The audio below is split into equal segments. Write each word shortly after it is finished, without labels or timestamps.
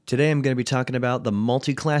Today I'm going to be talking about the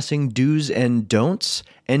multiclassing do's and don'ts,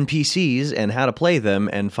 NPCs and how to play them,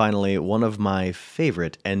 and finally, one of my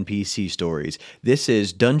favorite NPC stories. This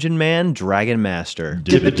is Dungeon Man, Dragon Master.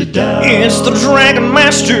 It's the Dragon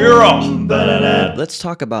Master! Let's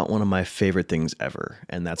talk about one of my favorite things ever,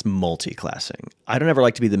 and that's multiclassing. I don't ever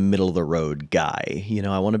like to be the middle of the road guy.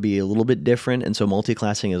 I want to be a little bit different, and so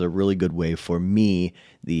multiclassing is a really good way for me,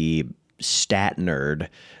 the stat nerd,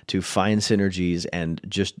 to find synergies and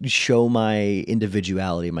just show my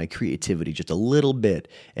individuality, my creativity just a little bit,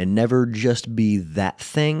 and never just be that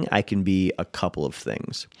thing. I can be a couple of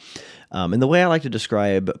things. And the way I like to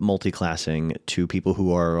describe multiclassing to people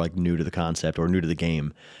who are like new to the concept or new to the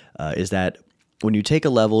game is that when you take a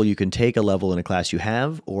level, you can take a level in a class you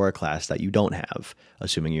have or a class that you don't have,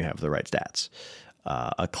 assuming you have the right stats.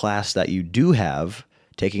 A class that you do have,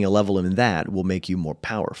 taking a level in that will make you more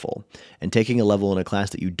powerful. And taking a level in a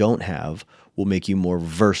class that you don't have will make you more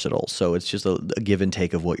versatile. So it's just a give and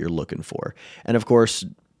take of what you're looking for. And of course,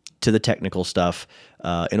 to the technical stuff,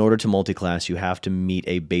 in order to multiclass, you have to meet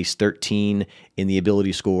a base 13 in the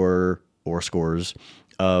ability score or scores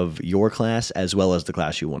of your class as well as the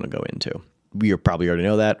class you want to go into. You probably already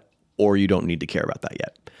know that, or you don't need to care about that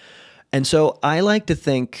yet. And so I like to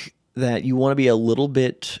think that you want to be a little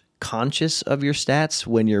bit conscious of your stats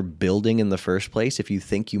when you're building in the first place. If you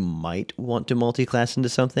think you might want to multiclass into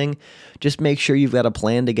something, just make sure you've got a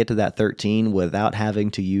plan to get to that 13 without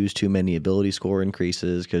having to use too many ability score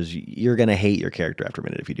increases, because you're going to hate your character after a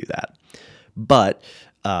minute if you do that. But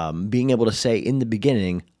being able to say in the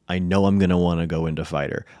beginning, I know I'm going to want to go into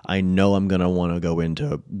fighter. I know I'm going to want to go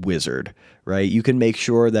into wizard, right? You can make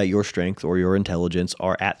sure that your strength or your intelligence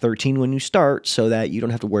are at 13 when you start so that you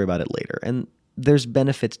don't have to worry about it later. And there's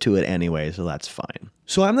benefits to it anyway, so that's fine.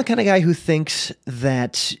 So I'm the kind of guy who thinks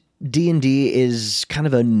that D&D is kind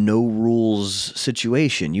of a no-rules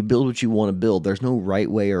situation. You build what you want to build. There's no right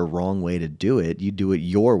way or wrong way to do it. You do it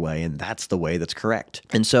your way, and that's the way that's correct.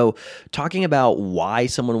 And so talking about why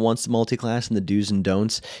someone wants to multiclass and the do's and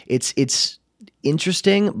don'ts, it's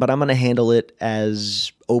interesting, but I'm going to handle it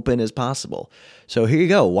as open as possible. So here you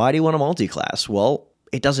go. Why do you want to multiclass? Well,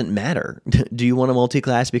 it doesn't matter. Do you want to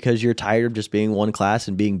multiclass because you're tired of just being one class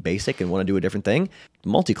and being basic and want to do a different thing?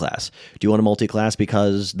 Multiclass. Do you want to multiclass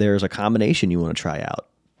because there's a combination you want to try out?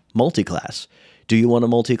 Multiclass. Do you want to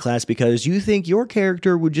multiclass because you think your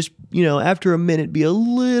character would just, after a minute be a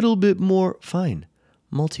little bit more fine?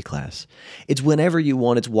 Multiclass. It's whenever you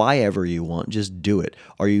want. It's why ever you want. Just do it.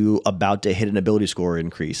 Are you about to hit an ability score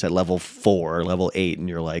increase at level 4 or level 8 and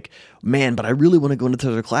you're like, man, but I really want to go into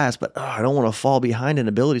the other class, but I don't want to fall behind an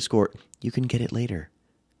ability score. You can get it later.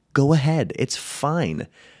 Go ahead. It's fine.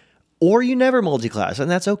 Or you never multiclass,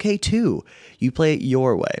 and that's okay too. You play it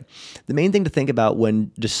your way. The main thing to think about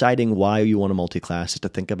when deciding why you want to multiclass is to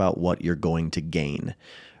think about what you're going to gain.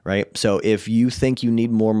 Right? So if you think you need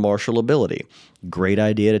more martial ability, great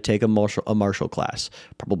idea to take a martial class.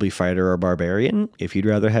 Probably fighter or barbarian. If you'd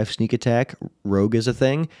rather have sneak attack, rogue is a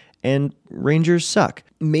thing, and rangers suck.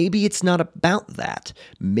 Maybe it's not about that.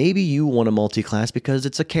 Maybe you want to multiclass because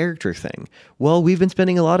it's a character thing. Well, we've been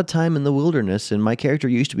spending a lot of time in the wilderness, and my character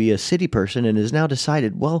used to be a city person and has now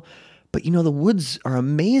decided, well, but the woods are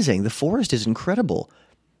amazing. The forest is incredible.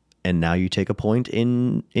 And now you take a point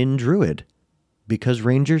in druid, because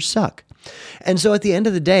rangers suck. And so at the end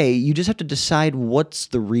of the day, you just have to decide what's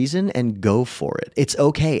the reason and go for it. It's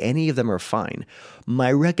okay. Any of them are fine.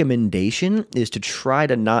 My recommendation is to try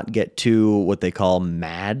to not get to what they call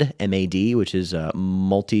MAD, M-A-D, which is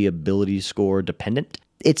multi-ability score dependent.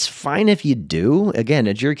 It's fine if you do. Again,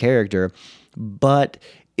 it's your character. But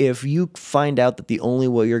if you find out that the only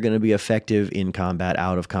way you're going to be effective in combat,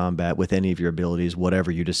 out of combat, with any of your abilities,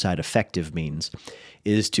 whatever you decide effective means,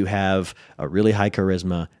 is to have a really high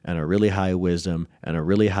charisma and a really high wisdom and a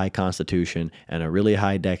really high constitution and a really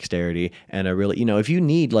high dexterity and a really, if you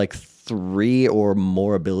need like 3 or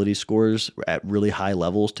more ability scores at really high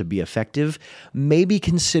levels to be effective, maybe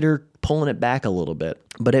consider pulling it back a little bit.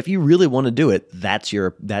 But if you really want to do it, that's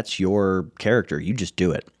your character. You just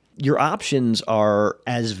do it. Your options are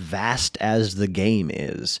as vast as the game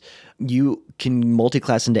is. You can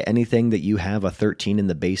multiclass into anything that you have a 13 in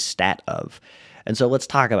the base stat of. And so let's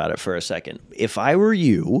talk about it for a second. If I were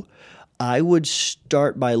you, I would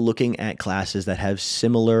start by looking at classes that have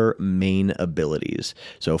similar main abilities.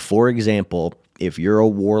 So for example, if you're a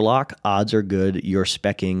warlock, odds are good you're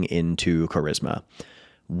speccing into charisma.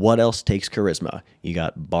 What else takes charisma? You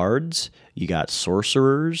got bards, you got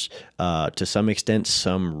sorcerers, to some extent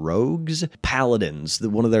some rogues, paladins.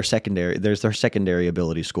 One of their secondary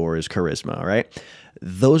ability score is charisma, all right?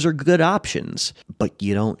 Those are good options, but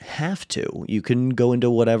you don't have to. You can go into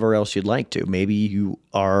whatever else you'd like to. Maybe you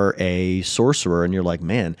are a sorcerer and you're like,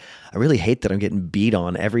 man, I really hate that I'm getting beat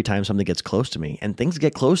on every time something gets close to me, and things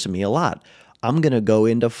get close to me a lot. I'm going to go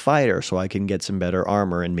into fighter so I can get some better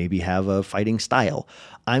armor and maybe have a fighting style.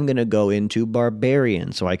 I'm going to go into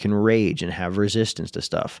barbarian so I can rage and have resistance to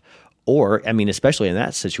stuff. Or, I mean, especially in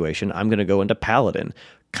that situation, I'm going to go into paladin.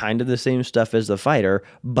 Kind of the same stuff as the fighter,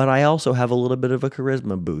 but I also have a little bit of a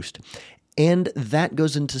charisma boost. And that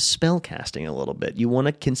goes into spellcasting a little bit. You want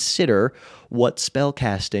to consider what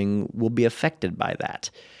spellcasting will be affected by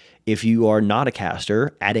that. If you are not a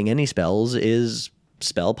caster, adding any spells is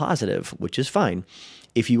spell positive, which is fine.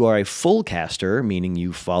 If you are a full caster, meaning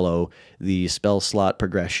you follow the spell slot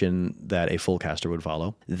progression that a full caster would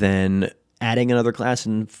follow, then adding another class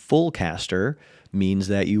in full caster means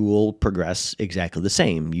that you will progress exactly the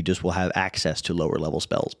same. You just will have access to lower level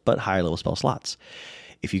spells, but higher level spell slots.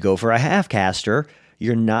 If you go for a half caster,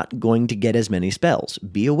 you're not going to get as many spells.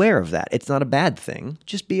 Be aware of that. It's not a bad thing.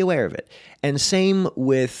 Just be aware of it. And same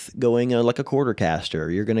with going like a quarter caster.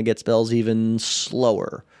 You're going to get spells even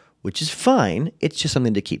slower, which is fine. It's just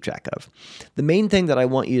something to keep track of. The main thing that I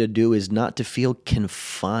want you to do is not to feel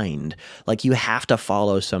confined, like you have to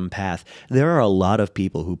follow some path. There are a lot of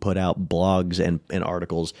people who put out blogs and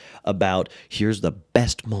articles about here's the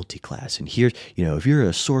best multiclass, and here's, if you're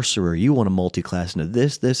a sorcerer, you want to multiclass into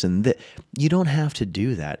this, and this. You don't have to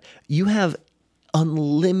do that. You have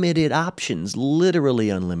unlimited options,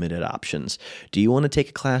 literally unlimited options. Do you want to take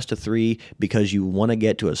a class to 3 because you want to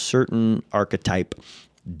get to a certain archetype?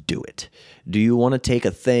 Do it. Do you want to take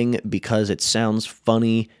a thing because it sounds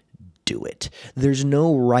funny? Do it. There's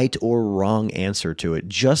no right or wrong answer to it,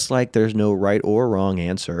 just like there's no right or wrong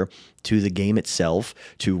answer to the game itself,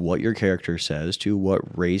 to what your character says, to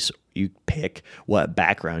what race you pick, what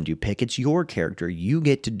background you pick. It's your character. You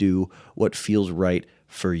get to do what feels right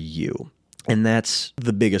for you. And that's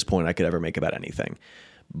the biggest point I could ever make about anything.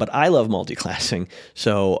 But I love multiclassing,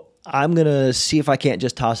 so I'm going to see if I can't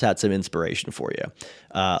just toss out some inspiration for you.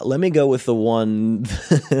 Let me go with the one,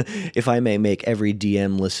 if I may make every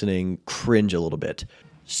DM listening cringe a little bit.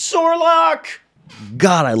 Sorlock!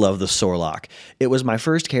 God, I love the Sorlock. It was my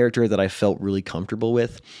first character that I felt really comfortable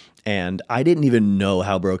with, and I didn't even know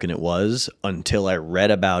how broken it was until I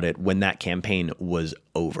read about it when that campaign was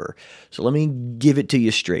over. So let me give it to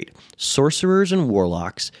you straight. Sorcerers and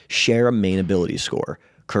warlocks share a main ability score,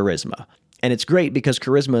 charisma. And it's great because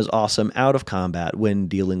charisma is awesome out of combat when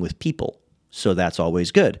dealing with people. So that's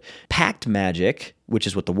always good. Pact magic, which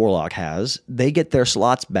is what the warlock has, they get their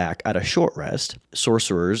slots back at a short rest.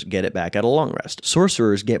 Sorcerers get it back at a long rest.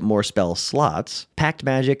 Sorcerers get more spell slots. Pact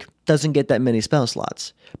magic doesn't get that many spell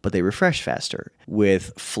slots, but they refresh faster.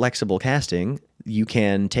 With flexible casting, you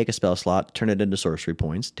can take a spell slot, turn it into sorcery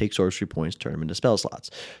points, take sorcery points, turn them into spell slots.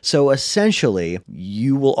 So essentially,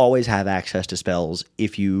 you will always have access to spells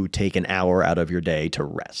if you take an hour out of your day to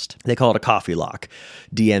rest. They call it a coffee lock.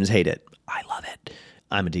 DMs hate it. I love it.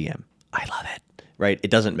 I'm a DM. I love it. Right?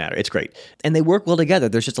 It doesn't matter. It's great. And they work well together.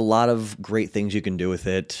 There's just a lot of great things you can do with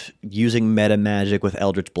it. Using meta magic with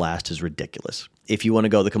Eldritch Blast is ridiculous. If you want to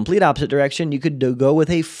go the complete opposite direction, you could go with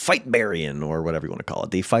a Fightbarian, or whatever you want to call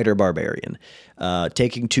it, the Fighter Barbarian.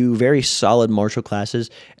 Taking two very solid martial classes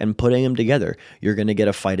and putting them together. You're going to get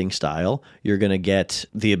a fighting style. You're going to get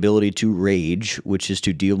the ability to rage, which is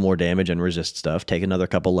to deal more damage and resist stuff. Take another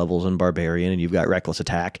couple levels in Barbarian, and you've got Reckless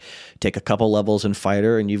Attack. Take a couple levels in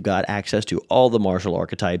Fighter, and you've got access to all the martial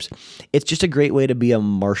archetypes. It's just a great way to be a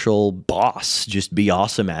martial boss. Just be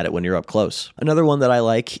awesome at it when you're up close. Another one that I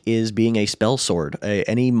like is being a spell sword,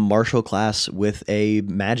 any martial class with a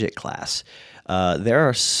magic class. There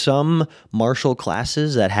are some martial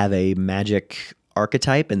classes that have a magic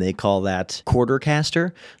archetype, and they call that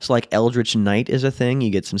quartercaster. So like Eldritch Knight is a thing. You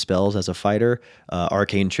get some spells as a fighter.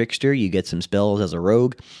 Arcane Trickster, you get some spells as a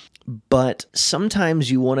rogue. But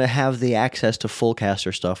sometimes you want to have the access to full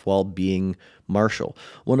caster stuff while being martial.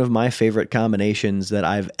 One of my favorite combinations that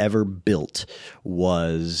I've ever built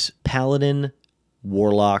was Paladin,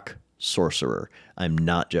 Warlock, Sorcerer. I'm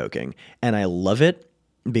not joking. And I love it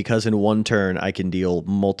because in one turn I can deal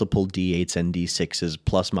multiple D8s and D6s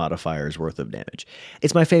plus modifiers worth of damage.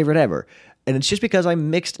 It's my favorite ever. And it's just because I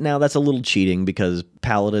mixed. Now that's a little cheating because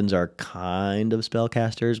paladins are kind of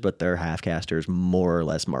spellcasters, but they're half casters, more or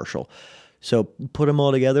less martial. So put them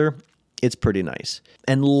all together. It's pretty nice.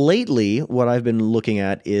 And lately, what I've been looking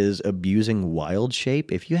at is abusing wild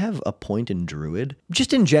shape. If you have a point in Druid,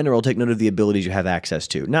 just in general, take note of the abilities you have access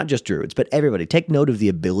to. Not just Druids, but everybody. Take note of the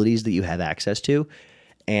abilities that you have access to,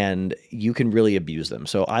 and you can really abuse them.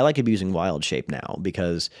 So I like abusing wild shape now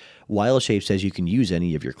because wild shape says you can use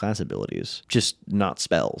any of your class abilities, just not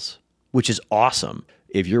spells, which is awesome.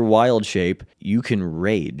 If you're wild shape, you can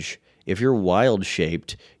rage. If you're wild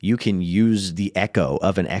shaped, you can use the echo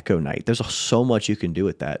of an Echo Knight. There's so much you can do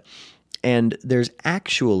with that. And there's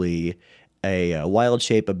actually a wild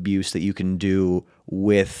shape abuse that you can do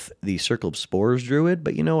with the Circle of Spores Druid,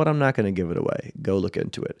 but you know what? I'm not going to give it away. Go look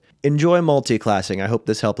into it. Enjoy multiclassing. I hope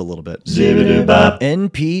this helped a little bit.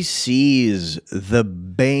 NPCs, the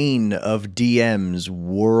bane of DMs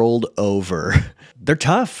world over. They're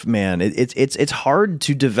tough, man. It's hard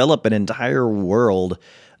to develop an entire world,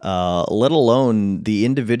 let alone the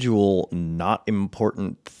individual not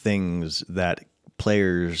important things that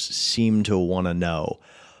players seem to want to know.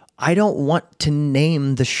 I don't want to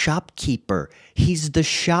name the shopkeeper. He's the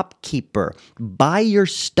shopkeeper. Buy your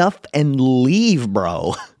stuff and leave,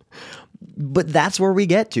 bro. But that's where we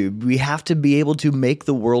get to. We have to be able to make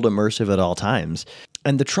the world immersive at all times.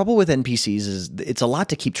 And the trouble with NPCs is it's a lot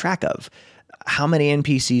to keep track of. How many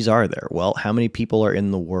NPCs are there? Well, how many people are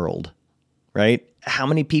in the world, right? How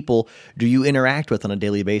many people do you interact with on a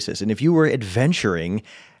daily basis? And if you were adventuring,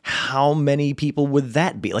 how many people would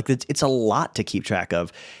that be? Like, it's a lot to keep track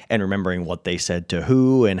of, and remembering what they said to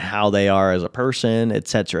who and how they are as a person, et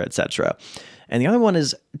cetera, et cetera. And the other one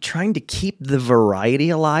is trying to keep the variety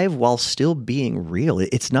alive while still being real.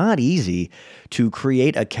 It's not easy to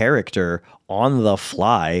create a character on the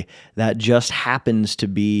fly that just happens to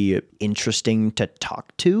be interesting to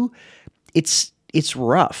talk to. It's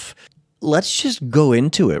rough. Let's just go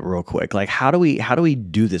into it real quick. Like, how do we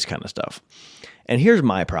do this kind of stuff? And here's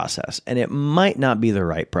my process, and it might not be the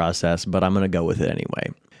right process, but I'm going to go with it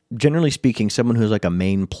anyway. Generally speaking, someone who's like a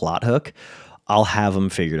main plot hook, I'll have them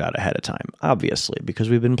figured out ahead of time, obviously, because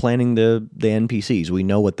we've been planning the NPCs. We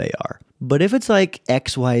know what they are. But if it's like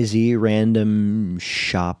XYZ random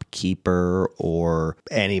shopkeeper or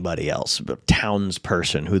anybody else, a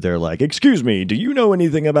townsperson who they're like, excuse me, do you know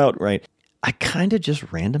anything about, right? I kind of just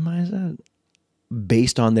randomize that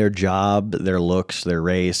based on their job, their looks, their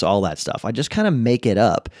race, all that stuff. I just kind of make it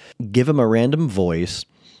up, give them a random voice,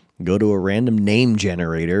 go to a random name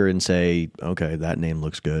generator and say, okay, that name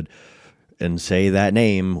looks good, and say that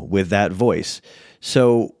name with that voice.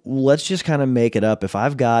 So let's just kind of make it up. If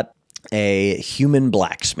I've got a human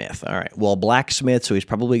blacksmith, all right, well, blacksmith, so he's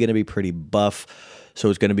probably going to be pretty buff, so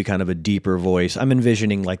it's going to be kind of a deeper voice. I'm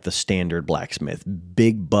envisioning like the standard blacksmith,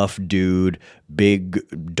 big buff dude,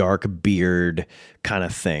 big dark beard kind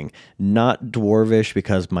of thing. Not dwarvish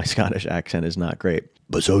because my Scottish accent is not great.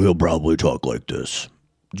 But so he'll probably talk like this.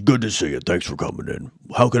 It's good to see you. Thanks for coming in.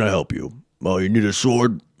 How can I help you? Oh, you need a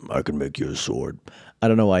sword? I can make you a sword. I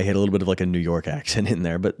don't know why I hit a little bit of like a New York accent in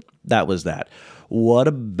there, but that was that. What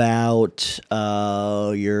about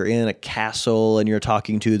you're in a castle and you're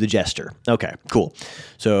talking to the jester? Okay, cool.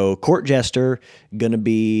 So court jester, going to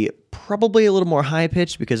be probably a little more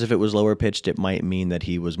high-pitched, because if it was lower-pitched, it might mean that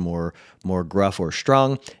he was more gruff or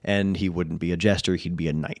strong, and he wouldn't be a jester, he'd be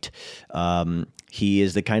a knight. He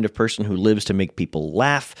is the kind of person who lives to make people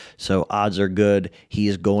laugh, so odds are good he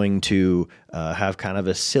is going to have kind of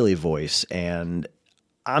a silly voice, and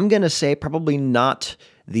I'm going to say probably not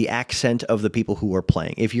the accent of the people who are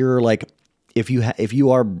playing. If you're like, if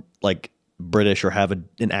you are like British or have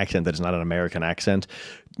an accent that is not an American accent,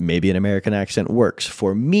 maybe an American accent works.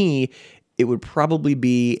 For me, it would probably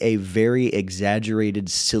be a very exaggerated,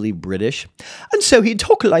 silly British. And so he'd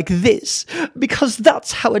talk like this, because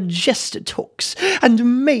that's how a jester talks.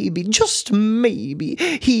 And maybe, just maybe,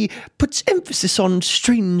 he puts emphasis on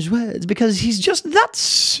strange words because he's just that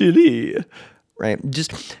silly. Right?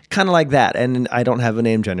 Just kind of like that. And I don't have a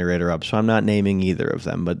name generator up, so I'm not naming either of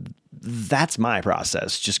them. But that's my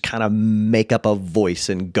process. Just kind of make up a voice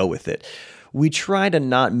and go with it. We try to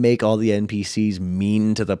not make all the NPCs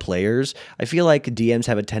mean to the players. I feel like DMs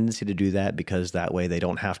have a tendency to do that because that way they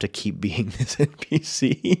don't have to keep being this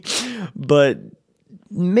NPC. But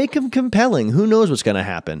make them compelling. Who knows what's going to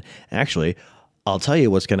happen? Actually, I'll tell you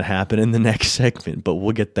what's going to happen in the next segment, but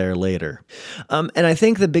we'll get there later. And I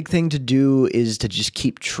think the big thing to do is to just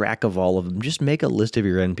keep track of all of them. Just make a list of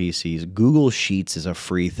your NPCs. Google Sheets is a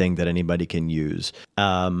free thing that anybody can use.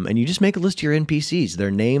 And you just make a list of your NPCs, their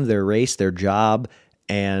name, their race, their job,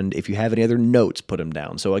 and if you have any other notes, put them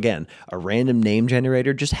down. So again, a random name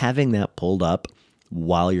generator, just having that pulled up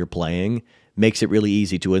while you're playing makes it really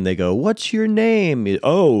easy to when they go, "What's your name?"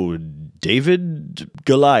 "Oh, David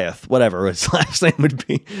Goliath," whatever his last name would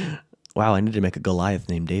be. Wow, I need to make a Goliath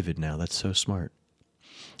named David now. That's so smart.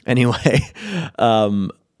 Anyway,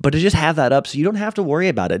 but to just have that up so you don't have to worry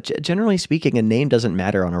about it. Generally speaking, a name doesn't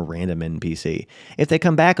matter on a random NPC. If they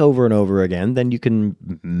come back over and over again, then you can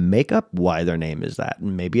make up why their name is that.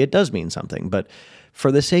 And maybe it does mean something. But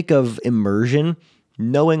for the sake of immersion,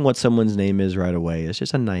 knowing what someone's name is right away is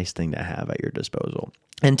just a nice thing to have at your disposal.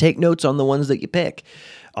 And take notes on the ones that you pick,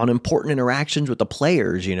 on important interactions with the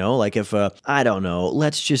players, like if, I don't know,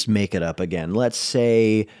 let's just make it up again. Let's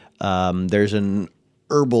say there's an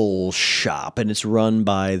herbal shop and it's run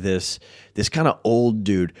by this kind of old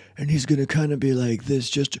dude, and he's going to kind of be like this,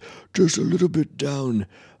 just a little bit down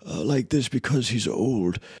like this because he's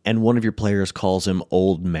old. And one of your players calls him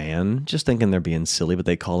Old Man, just thinking they're being silly, but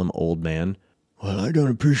they call him Old Man. "Well, I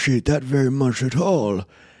don't appreciate that very much at all."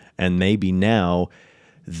 And maybe now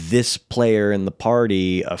this player in the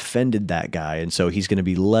party offended that guy, and so he's going to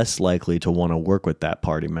be less likely to want to work with that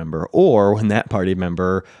party member. Or when that party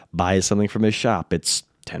member buys something from his shop, it's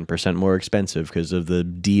 10% more expensive because of the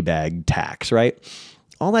D-bag tax, right?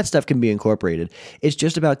 All that stuff can be incorporated. It's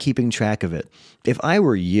just about keeping track of it. If I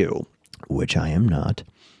were you, which I am not,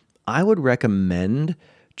 I would recommend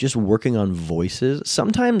just working on voices.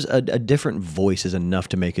 Sometimes a different voice is enough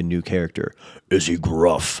to make a new character. "Is he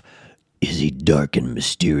gruff? Is he dark and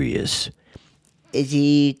mysterious? Is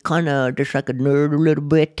he kind of just like a nerd a little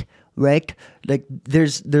bit, right?" Like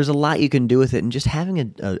there's a lot you can do with it, and just having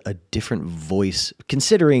a different voice,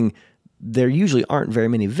 considering there usually aren't very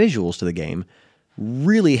many visuals to the game,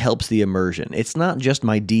 really helps the immersion. It's not just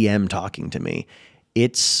my DM talking to me.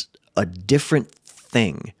 It's a different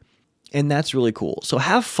thing. And that's really cool. So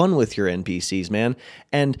have fun with your NPCs, man.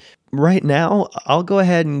 And right now, I'll go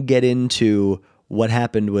ahead and get into what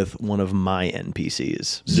happened with one of my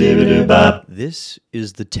NPCs. Zibbidi-bop. This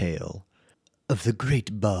is the tale of the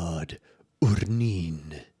great bard,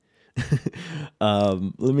 Urnin.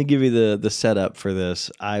 Let me give you the setup for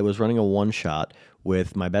this. I was running a one-shot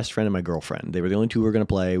with my best friend and my girlfriend. They were the only two who were going to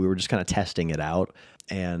play. We were just kind of testing it out.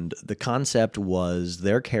 And the concept was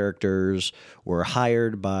their characters were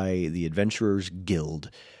hired by the Adventurers Guild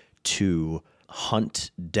to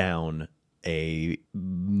hunt down a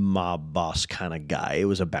mob boss kind of guy. It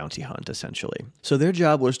was a bounty hunt, essentially. So their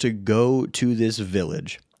job was to go to this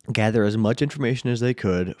village, gather as much information as they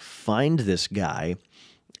could, find this guy,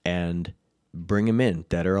 and bring him in,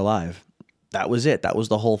 dead or alive. That was it. That was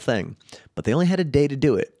the whole thing. But they only had a day to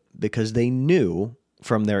do it because they knew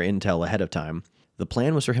from their intel ahead of time the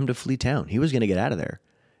plan was for him to flee town. He was going to get out of there.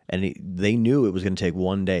 And they knew it was going to take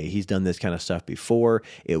one day. He's done this kind of stuff before.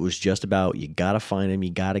 It was just about, you got to find him,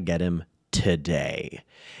 you got to get him today.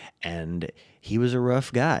 And he was a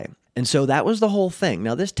rough guy. And so that was the whole thing.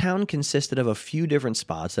 Now, this town consisted of a few different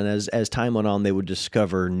spots, and as time went on, they would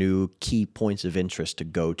discover new key points of interest to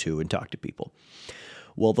go to and talk to people.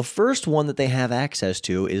 Well, the first one that they have access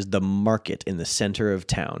to is the market in the center of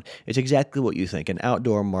town. It's exactly what you think, an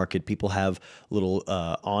outdoor market. People have little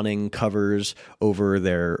awning covers over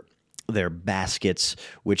their baskets,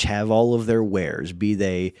 which have all of their wares, be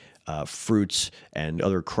they fruits and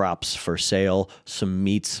other crops for sale, some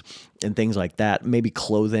meats and things like that, maybe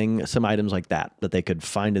clothing, some items like that they could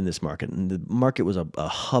find in this market. And the market was a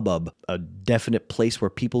hubbub, a definite place where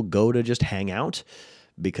people go to just hang out.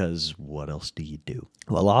 Because what else do you do?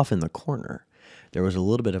 Well, off in the corner, there was a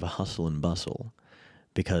little bit of a hustle and bustle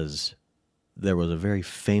because there was a very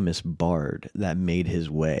famous bard that made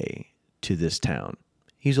his way to this town.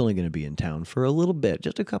 He's only going to be in town for a little bit,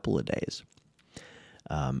 just a couple of days.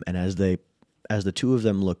 And as the two of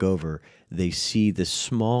them look over, they see this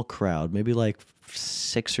small crowd, maybe like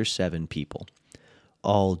 6 or 7 people,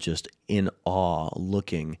 all just in awe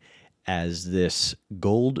looking as this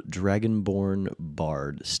gold dragonborn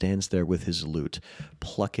bard stands there with his lute,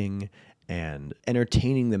 plucking and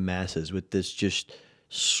entertaining the masses with this just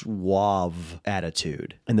suave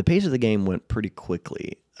attitude. And the pace of the game went pretty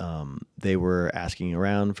quickly. They were asking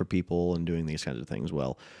around for people and doing these kinds of things.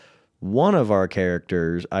 Well, one of our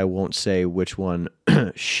characters, I won't say which one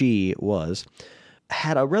she was,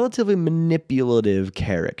 had a relatively manipulative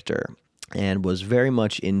character and was very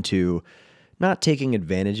much into not taking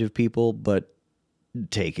advantage of people, but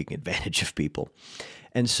taking advantage of people.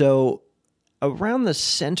 And so around the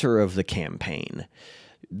center of the campaign,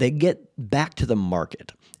 they get back to the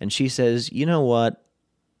market. And she says, you know what?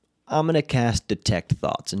 I'm going to cast Detect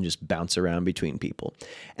Thoughts and just bounce around between people.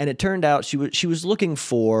 And it turned out she was looking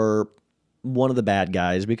for one of the bad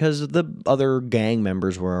guys because the other gang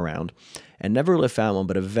members were around and never really found one.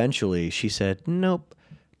 But eventually she said, nope,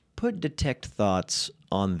 put detect thoughts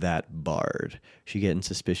on that bard. She's getting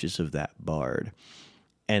suspicious of that bard.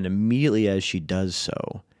 And immediately as she does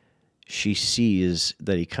so, she sees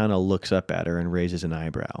that he kind of looks up at her and raises an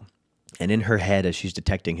eyebrow. And in her head, as she's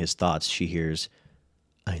detecting his thoughts, she hears,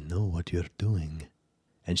 "I know what you're doing."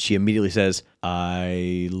 And she immediately says,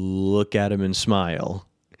 I look at him and smile.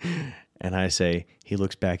 And I say, he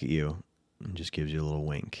looks back at you and just gives you a little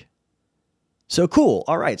wink. So cool.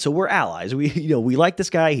 All right. So we're allies. We like this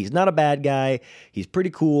guy. He's not a bad guy. He's pretty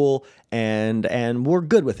cool. And we're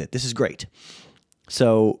good with it. This is great.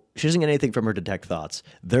 So she doesn't get anything from her detect thoughts.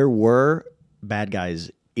 There were bad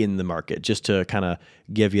guys in the market, just to kind of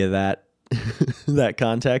give you that that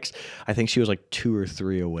context. I think she was like 2 or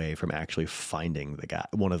 3 away from actually finding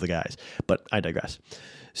one of the guys, but I digress.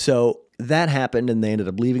 So that happened, and they ended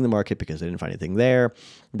up leaving the market because they didn't find anything there.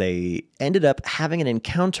 They ended up having an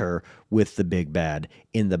encounter with the big bad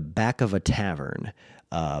in the back of a tavern,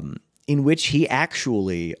 in which he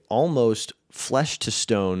actually almost flesh to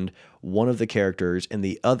stoned one of the characters, and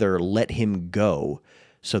the other let him go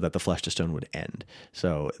so that the flesh to stone would end.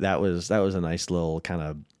 So that was a nice little kind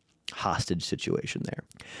of hostage situation there.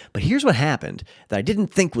 But here's what happened that I didn't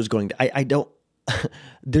think was going to, I don't,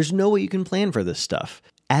 there's no way you can plan for this stuff.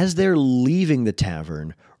 As they're leaving the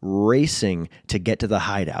tavern, racing to get to the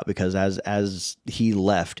hideout, because as he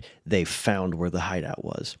left, they found where the hideout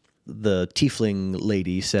was. The tiefling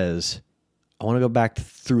lady says, I want to go back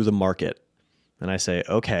through the market. And I say,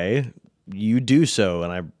 okay, you do so.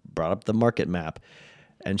 And I brought up the market map.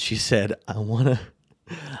 And she said,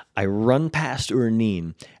 I run past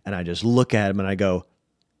Urnin, and I just look at him and I go,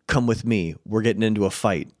 come with me. We're getting into a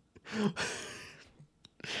fight.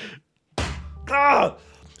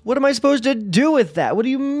 What am I supposed to do with that? What do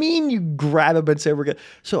you mean you grab him and say we're good?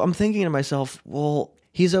 So I'm thinking to myself, well,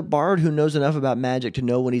 he's a bard who knows enough about magic to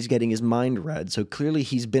know when he's getting his mind read. So clearly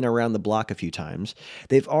he's been around the block a few times.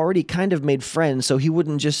 They've already kind of made friends, so he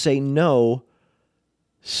wouldn't just say no.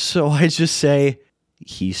 So I just say,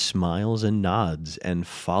 he smiles and nods and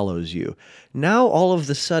follows you. Now, all of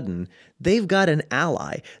a sudden, they've got an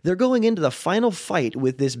ally. They're going into the final fight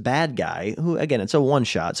with this bad guy, who, again, it's a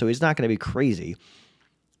one-shot, so he's not going to be crazy.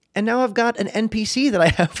 And now I've got an NPC that I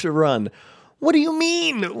have to run. What do you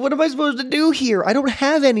mean? What am I supposed to do here? I don't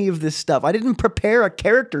have any of this stuff. I didn't prepare a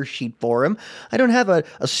character sheet for him. I don't have a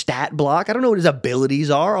stat block. I don't know what his abilities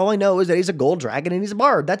are. All I know is that he's a gold dragon and he's a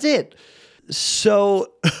bard. That's it.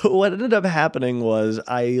 So what ended up happening was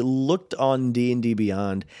I looked on D&D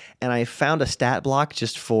Beyond and I found a stat block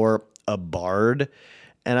just for a bard.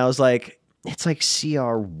 And I was like, it's like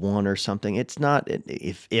CR1 or something. It's not,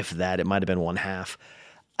 if that, it might have been 1/2.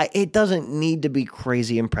 It doesn't need to be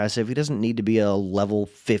crazy impressive. He doesn't need to be a level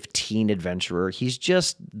 15 adventurer. He's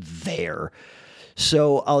just there.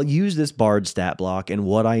 So I'll use this bard stat block and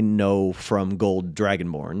what I know from Gold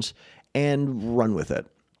Dragonborns and run with it.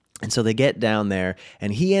 And so they get down there,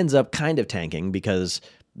 and he ends up kind of tanking because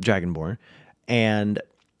Dragonborn, and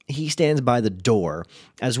he stands by the door,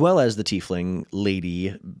 as well as the tiefling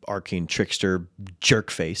lady, arcane trickster,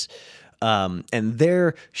 jerkface, and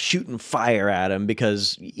they're shooting fire at him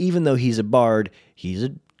because even though he's a bard, he's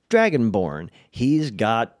a Dragonborn. He's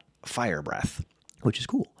got fire breath, which is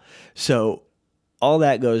cool. So all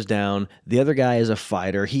that goes down. The other guy is a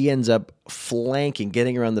fighter. He ends up flanking,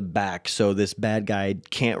 getting around the back, so this bad guy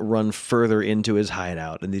can't run further into his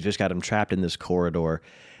hideout, and they just got him trapped in this corridor.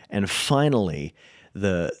 And finally,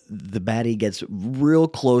 the baddie gets real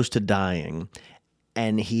close to dying,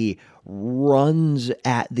 and he runs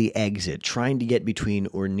at the exit, trying to get between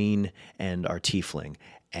Urnin and our tiefling.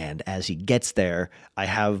 And as he gets there, I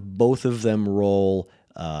have both of them roll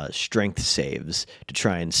strength saves to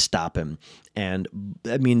try and stop him. And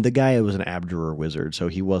I mean, the guy was an Abjurer wizard, so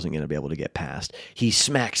he wasn't going to be able to get past. He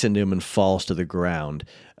smacks into him and falls to the ground.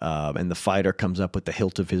 And the fighter comes up with the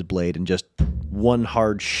hilt of his blade and just one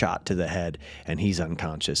hard shot to the head, and he's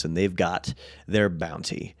unconscious. And they've got their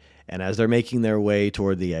bounty. And as they're making their way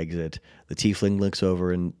toward the exit, the tiefling looks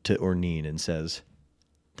over to Urnin and says,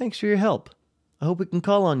 "Thanks for your help. I hope we can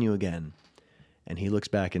call on you again." And he looks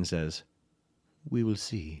back and says, "We will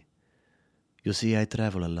see. You see, I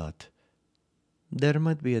travel a lot. There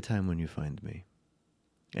might be a time when you find me."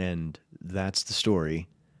 And that's the story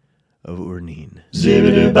of Urnin.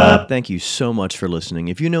 Thank you so much for listening.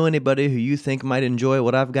 If you know anybody who you think might enjoy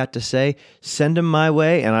what I've got to say, send them my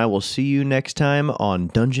way, and I will see you next time on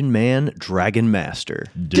Dungeon Man Dragon Master.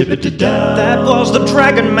 That was the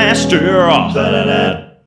Dragon Master.